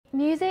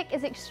Music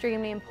is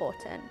extremely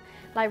important.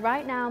 Like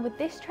right now with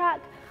this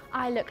track,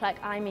 I look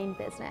like I mean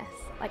business.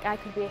 Like I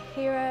could be a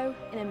hero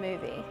in a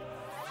movie.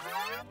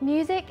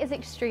 Music is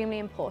extremely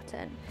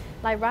important.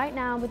 Like right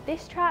now with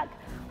this track,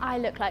 I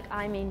look like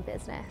I mean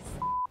business.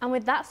 And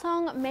with that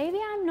song, maybe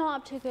I'm not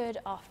up to good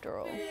after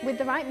all. With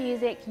the right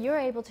music, you're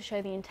able to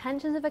show the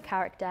intentions of a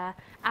character,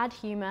 add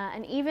humor,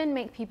 and even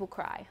make people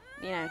cry.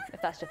 You know,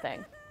 if that's your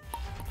thing.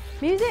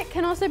 Music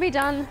can also be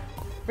done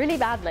really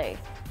badly.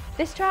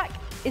 This track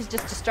is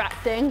just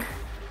distracting.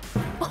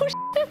 Oh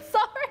shit,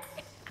 sorry.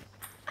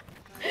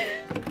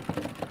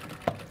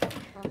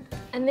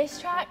 And this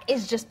track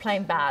is just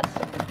plain bad.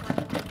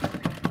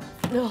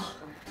 Ugh.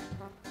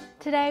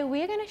 Today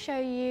we're going to show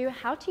you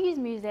how to use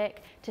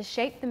music to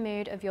shape the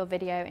mood of your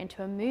video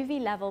into a movie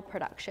level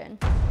production.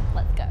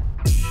 Let's go.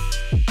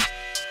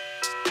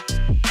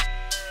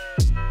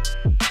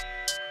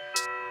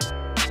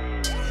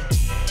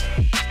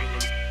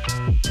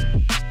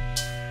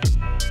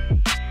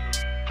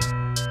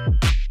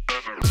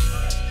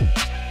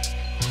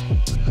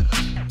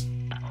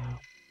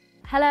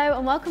 Hello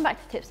and welcome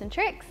back to Tips and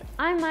Tricks.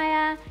 I'm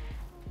Maya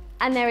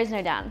and there is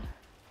no Dan.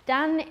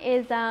 Dan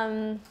is,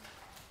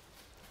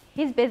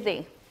 he's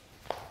busy,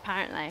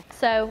 apparently.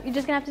 So you're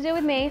just gonna have to deal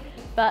with me,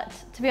 but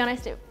to be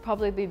honest, it'd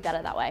probably be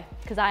better that way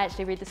because I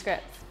actually read the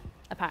scripts,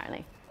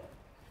 apparently.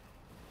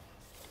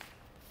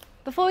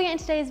 Before we get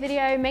into today's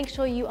video, make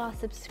sure you are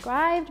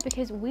subscribed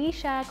because we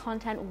share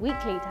content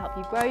weekly to help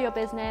you grow your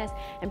business,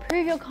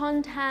 improve your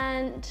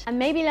content, and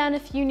maybe learn a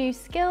few new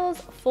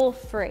skills for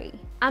free.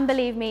 And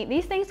believe me,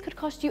 these things could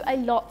cost you a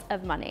lot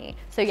of money.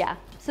 So yeah,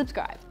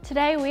 subscribe.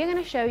 Today, we're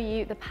gonna show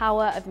you the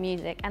power of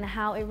music and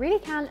how it really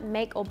can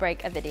make or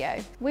break a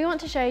video. We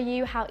want to show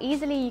you how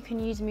easily you can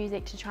use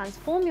music to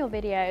transform your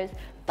videos,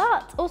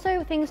 but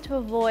also things to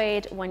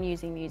avoid when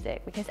using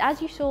music, because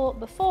as you saw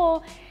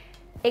before,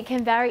 it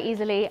can very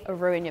easily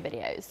ruin your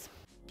videos.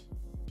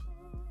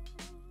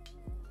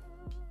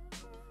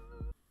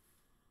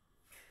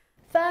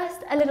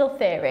 First, a little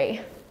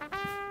theory.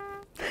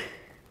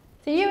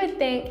 So you would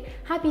think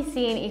happy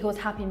scene equals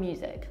happy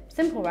music.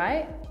 Simple,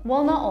 right?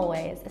 Well, not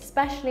always,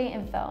 especially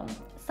in film.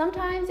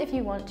 Sometimes if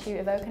you want to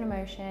evoke an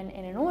emotion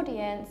in an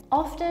audience,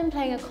 often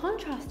playing a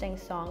contrasting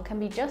song can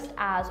be just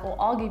as or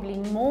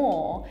arguably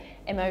more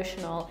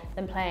emotional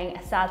than playing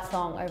a sad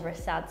song over a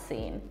sad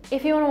scene.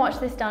 If you want to watch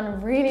this done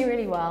really,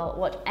 really well,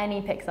 watch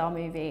any Pixar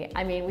movie.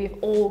 I mean, we've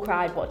all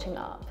cried watching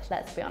Up,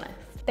 let's be honest.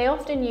 They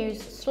often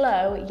use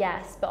slow,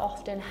 yes, but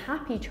often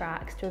happy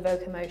tracks to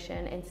evoke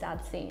emotion in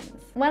sad scenes.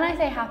 When I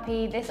say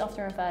happy, this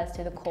often refers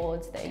to the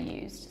chords that are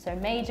used. So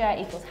major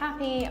equals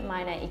happy,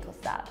 minor equals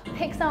sad.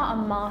 Pixar are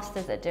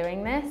masters at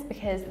doing this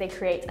because they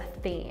create a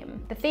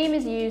theme. The theme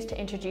is used to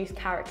introduce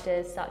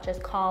characters such as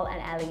Carl and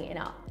Ellie in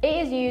Up.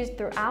 It is used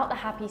throughout the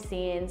happy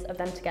scenes of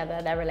them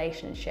together, their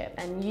relationship,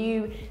 and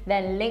you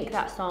then link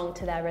that song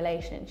to their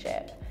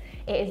relationship.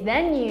 It is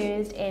then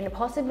used in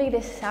possibly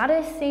the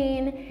saddest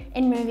scene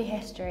in movie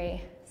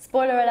history.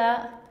 Spoiler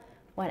alert,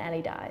 when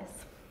Ellie dies.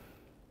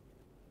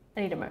 I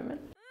need a moment.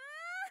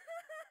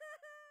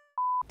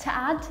 To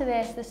add to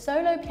this, the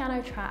solo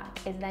piano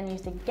track is then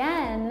used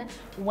again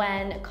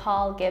when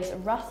Carl gives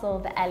Russell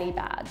the Ellie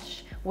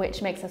badge,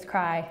 which makes us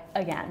cry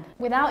again.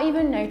 Without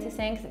even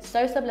noticing, because it's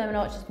so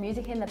subliminal, it's just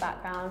music in the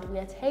background, we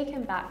are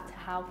taken back to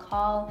how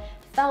Carl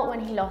felt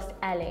when he lost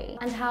Ellie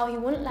and how he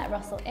wouldn't let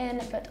Russell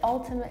in, but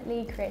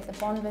ultimately creates a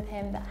bond with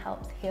him that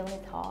helps heal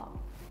his heart.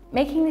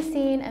 Making the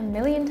scene a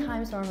million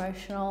times more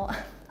emotional.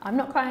 I'm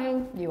not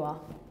crying, you are.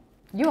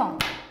 You are.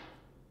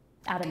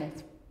 Adam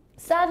is.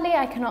 Sadly,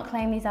 I cannot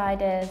claim these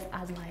ideas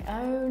as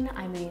my own.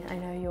 I mean, I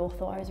know you all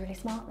thought I was really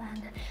smart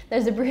then.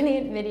 There's a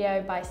brilliant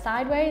video by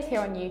Sideways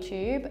here on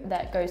YouTube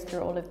that goes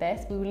through all of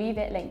this. We will leave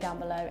it linked down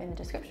below in the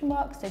description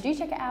box, so do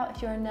check it out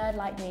if you're a nerd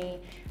like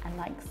me and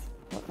likes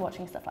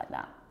watching stuff like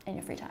that in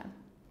your free time,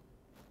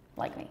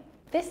 like me.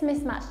 This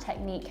mismatch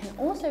technique can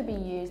also be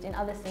used in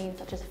other scenes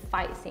such as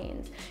fight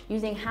scenes.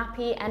 Using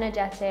happy,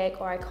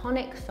 energetic, or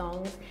iconic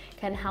songs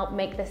can help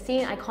make the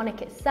scene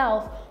iconic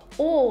itself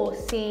or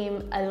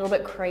seem a little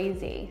bit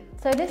crazy.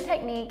 So this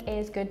technique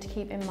is good to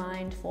keep in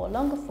mind for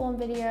longer form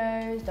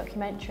videos,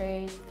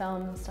 documentaries,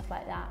 films, stuff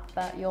like that.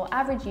 But your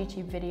average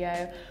YouTube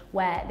video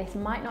where this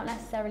might not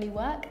necessarily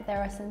work,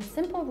 there are some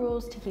simple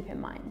rules to keep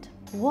in mind.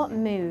 What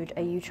mood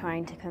are you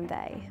trying to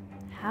convey?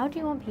 How do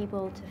you want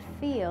people to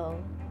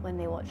feel when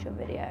they watch your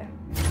video?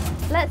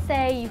 Let's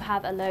say you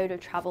have a load of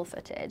travel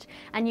footage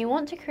and you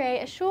want to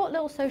create a short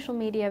little social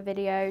media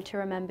video to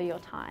remember your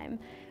time.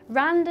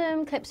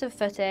 Random clips of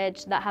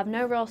footage that have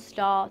no real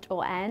start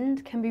or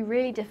end can be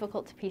really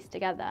difficult to piece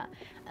together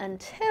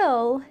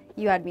until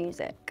you add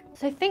music.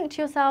 So think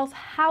to yourself,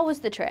 how was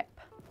the trip?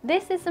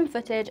 This is some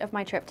footage of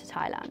my trip to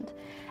Thailand.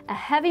 A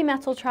heavy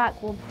metal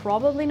track will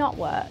probably not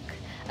work.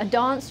 A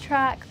dance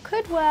track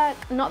could work,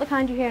 not the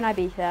kind you hear in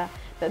Ibiza,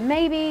 but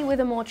maybe with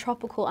a more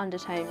tropical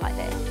undertone like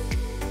this.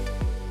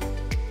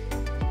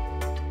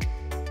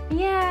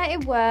 Yeah,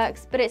 it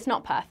works, but it's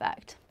not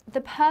perfect.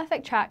 The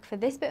perfect track for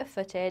this bit of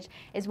footage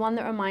is one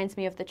that reminds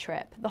me of the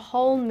trip, the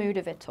whole mood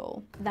of it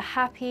all. The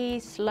happy,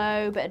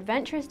 slow, but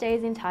adventurous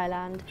days in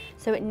Thailand,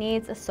 so it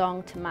needs a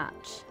song to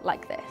match,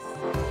 like this.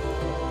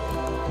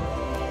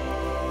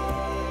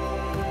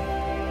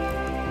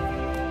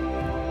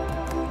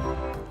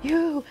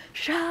 You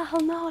shall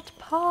not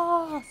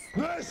pass.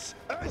 This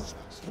is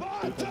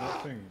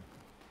Sparta!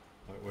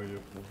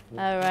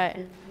 Oh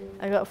right,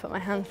 I gotta put my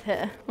hands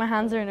here. My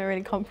hands are in a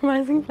really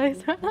compromising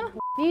place right now.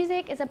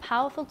 Music is a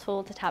powerful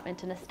tool to tap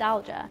into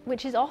nostalgia,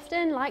 which is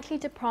often likely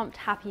to prompt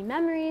happy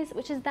memories,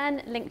 which is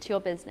then linked to your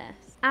business,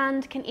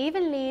 and can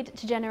even lead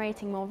to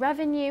generating more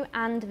revenue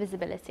and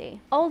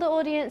visibility. Older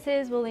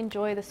audiences will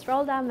enjoy the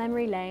stroll down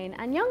memory lane,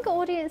 and younger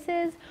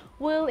audiences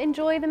will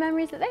enjoy the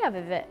memories that they have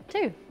of it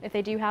too, if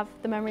they do have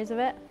the memories of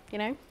it, you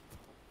know,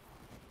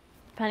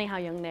 depending how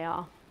young they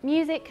are.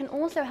 Music can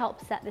also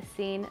help set the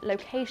scene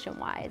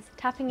location-wise,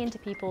 tapping into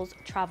people's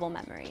travel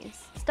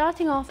memories.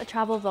 Starting off a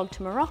travel vlog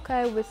to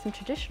Morocco with some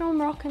traditional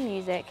Moroccan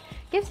music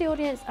gives the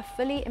audience a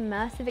fully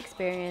immersive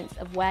experience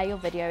of where your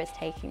video is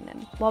taking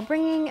them, while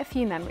bringing a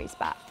few memories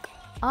back.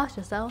 Ask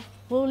yourself,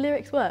 will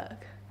lyrics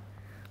work?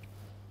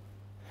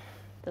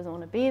 Doesn't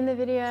want to be in the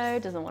video,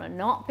 doesn't want to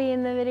not be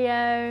in the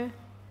video.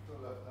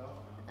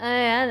 Oh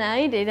yeah, now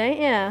you do,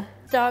 don't you?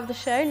 Star of the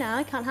show now,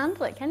 I can't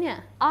handle it, can you?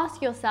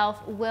 Ask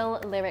yourself, will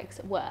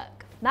lyrics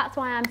work? That's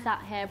why I'm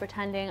sat here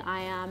pretending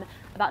I am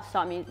about to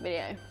start a music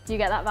video. Do you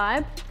get that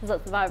vibe? Because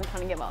that's the vibe I'm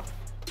trying to give off.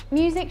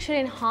 Music should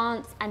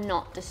enhance and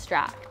not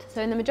distract.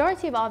 So in the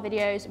majority of our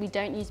videos, we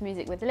don't use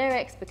music with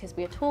lyrics because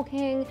we are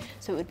talking,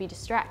 so it would be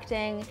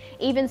distracting.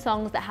 Even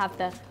songs that have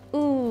the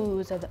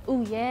oohs or the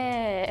ooh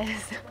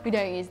yes, we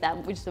don't use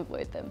them, we just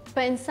avoid them.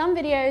 But in some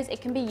videos,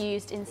 it can be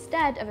used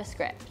instead of a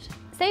script.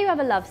 Say you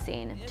have a love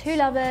scene, two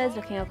lovers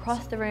looking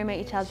across the room at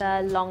each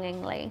other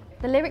longingly.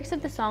 The lyrics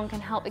of the song can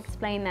help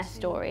explain their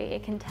story.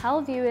 It can tell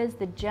viewers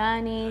the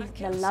journey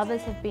the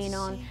lovers have been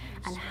on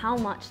and how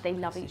much they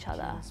love each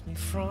other.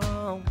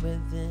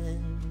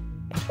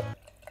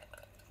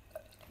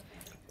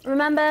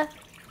 Remember,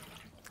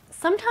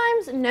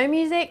 sometimes no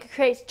music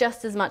creates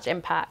just as much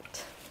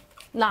impact.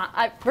 Nah,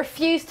 I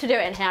refuse to do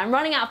it in here. I'm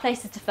running out of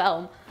places to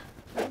film.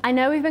 I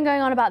know we've been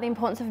going on about the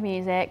importance of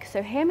music,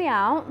 so hear me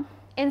out.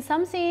 In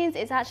some scenes,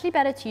 it's actually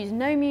better to use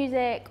no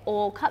music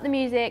or cut the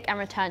music and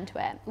return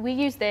to it. We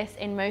use this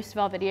in most of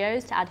our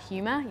videos to add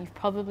humor. You've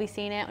probably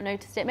seen it or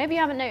noticed it. Maybe you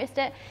haven't noticed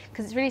it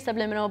because it's really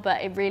subliminal,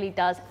 but it really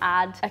does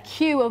add a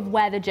cue of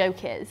where the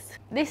joke is.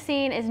 This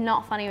scene is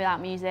not funny without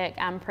music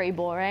and pretty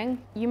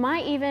boring. You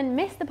might even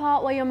miss the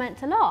part where you're meant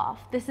to laugh.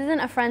 This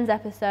isn't a Friends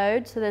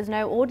episode, so there's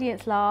no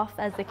audience laugh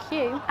as the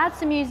cue. Add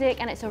some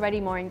music and it's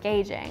already more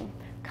engaging.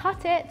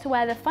 Cut it to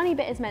where the funny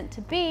bit is meant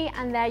to be,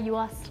 and there you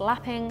are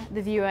slapping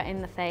the viewer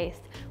in the face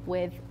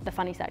with the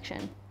funny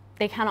section.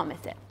 They cannot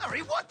miss it.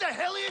 Larry, what the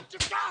hell are you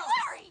doing?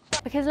 Larry!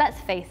 Because let's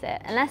face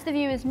it, unless the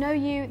viewers know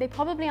you, they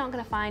probably aren't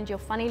going to find your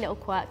funny little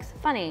quirks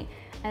funny,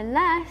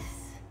 unless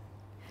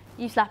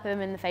you slap them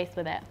in the face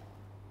with it.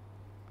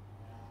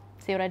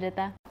 See what I did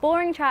there?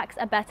 Boring tracks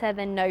are better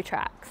than no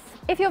tracks.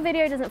 If your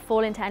video doesn't fall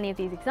into any of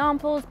these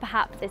examples,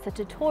 perhaps it's a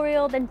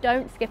tutorial, then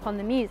don't skip on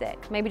the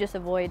music. Maybe just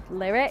avoid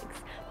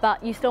lyrics,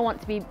 but you still want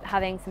to be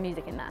having some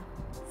music in there.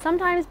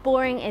 Sometimes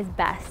boring is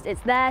best.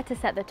 It's there to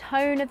set the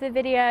tone of the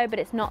video, but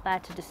it's not there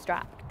to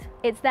distract.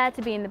 It's there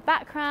to be in the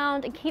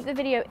background and keep the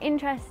video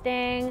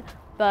interesting,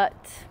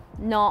 but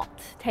not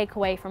take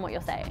away from what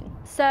you're saying.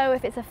 So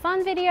if it's a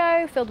fun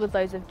video filled with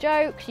loads of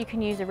jokes, you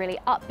can use a really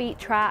upbeat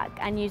track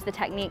and use the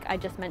technique I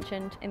just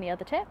mentioned in the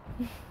other tip.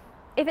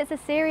 If it's a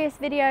serious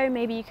video,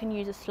 maybe you can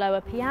use a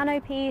slower piano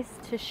piece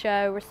to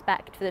show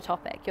respect for the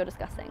topic you're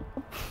discussing.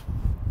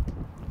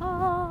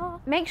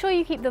 Make sure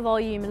you keep the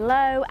volume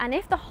low, and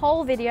if the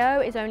whole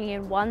video is only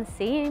in one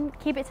scene,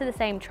 keep it to the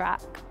same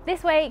track.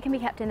 This way it can be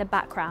kept in the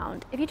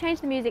background. If you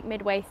change the music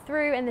midway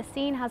through and the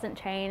scene hasn't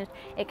changed,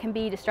 it can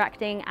be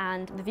distracting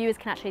and the viewers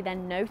can actually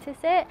then notice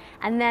it,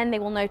 and then they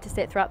will notice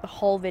it throughout the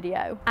whole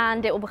video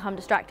and it will become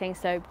distracting,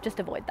 so just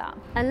avoid that.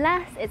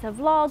 Unless it's a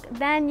vlog,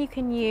 then you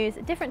can use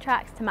different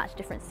tracks to match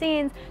different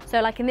scenes.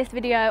 So like in this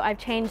video, I've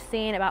changed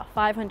scene about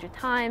 500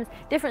 times.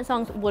 Different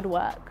songs would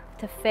work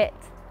to fit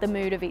the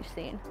mood of each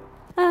scene.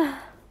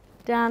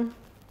 Dan,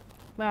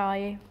 where are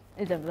you?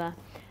 He's over there.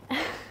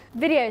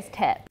 Viddyoze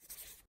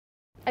tips.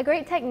 A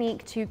great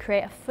technique to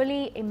create a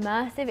fully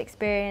immersive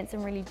experience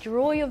and really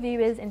draw your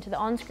viewers into the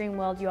on-screen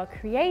world you are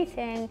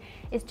creating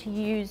is to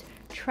use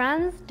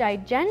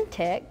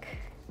transdiegetic,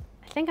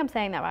 I think I'm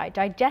saying that right,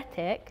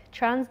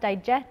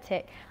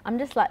 transdiegetic. I'm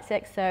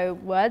dyslexic, so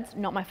words,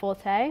 not my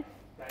forte.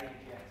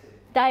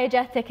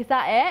 Diegetic, is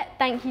that it?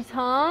 Thank you,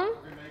 Tom.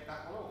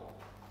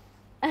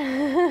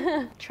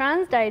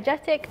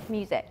 Transdiegetic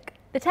music.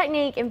 The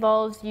technique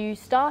involves you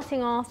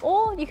starting off,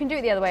 or you can do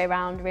it the other way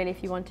around really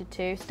if you wanted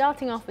to,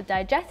 starting off with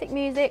diegetic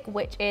music,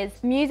 which is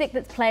music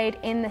that's played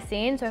in the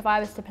scene. So if I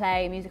was to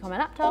play music on my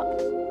laptop,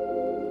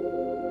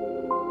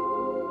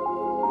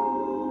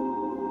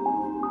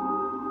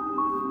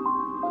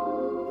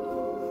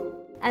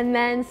 and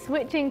then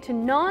switching to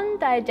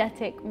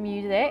non-diegetic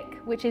music,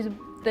 which is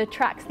the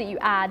tracks that you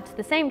add to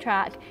the same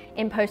track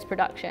in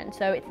post-production.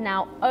 So it's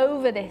now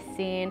over this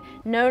scene,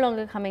 no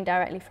longer coming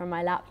directly from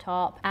my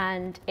laptop,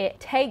 and it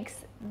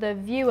takes the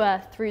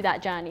viewer through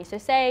that journey. So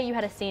say you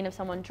had a scene of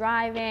someone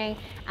driving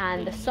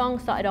and the song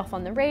started off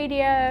on the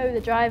radio,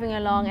 they're driving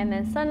along, and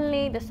then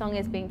suddenly the song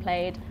is being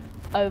played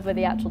over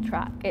the actual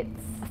track.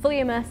 It's a fully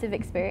immersive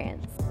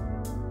experience.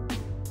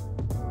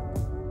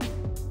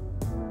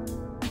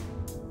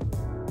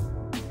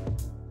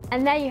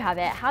 And there you have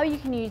it, how you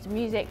can use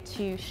music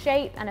to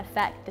shape and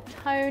affect the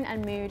tone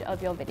and mood of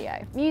your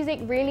video. Music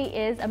really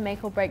is a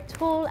make or break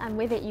tool, and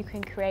with it you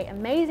can create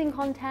amazing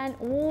content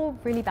or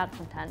really bad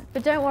content.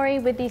 But don't worry,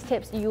 with these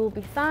tips you will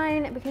be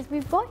fine because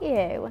we've got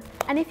you.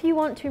 And if you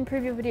want to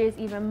improve your videos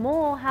even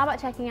more, how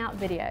about checking out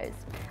Viddyoze?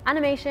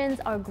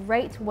 Animations are a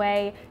great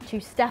way to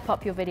step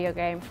up your video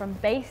game from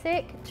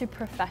basic to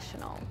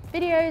professional.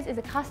 Viddyoze is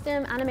a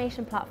custom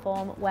animation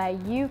platform where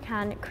you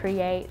can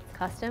create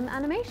custom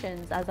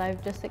animations, as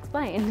I've just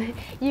explained.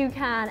 You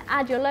can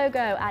add your logo,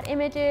 add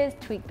images,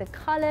 tweak the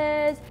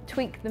colors,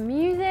 tweak the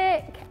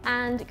music,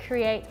 and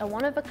create a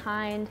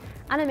one-of-a-kind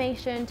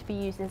animation to be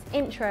used as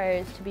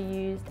intros, to be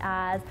used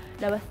as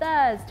lower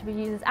thirds, to be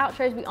used as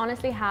outros. We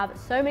honestly have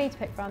so many to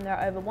pick from. There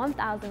are over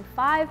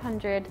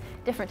 1,500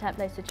 different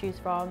templates to choose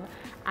from,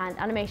 and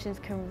animations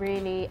can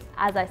really,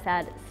 as I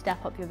said,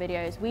 step up your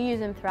videos. We use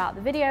them throughout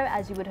the video,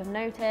 as you would have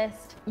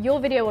noticed. Your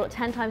video will look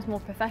 10 times more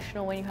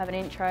professional when you have an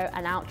intro,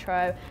 an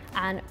outro,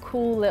 and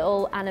cool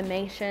little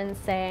animations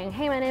saying,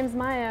 hey, my name's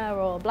Maiyah,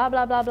 or blah,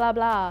 blah, blah, blah,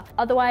 blah.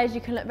 Otherwise,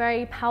 you can look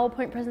very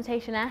PowerPoint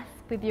presentation-esque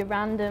with your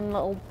random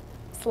little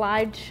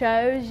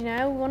slideshows, you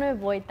know? We want to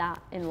avoid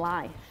that in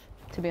life,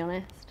 to be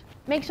honest.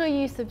 Make sure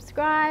you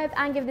subscribe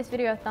and give this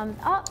video a thumbs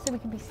up so we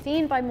can be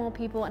seen by more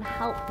people and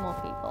help more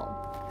people.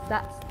 Because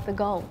that's the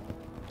goal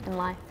in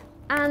life.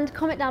 And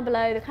comment down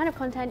below the kind of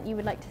content you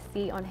would like to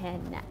see on here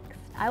next.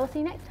 I will see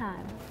you next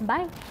time.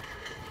 Bye.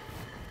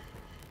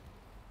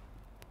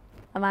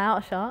 Am I out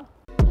of shot?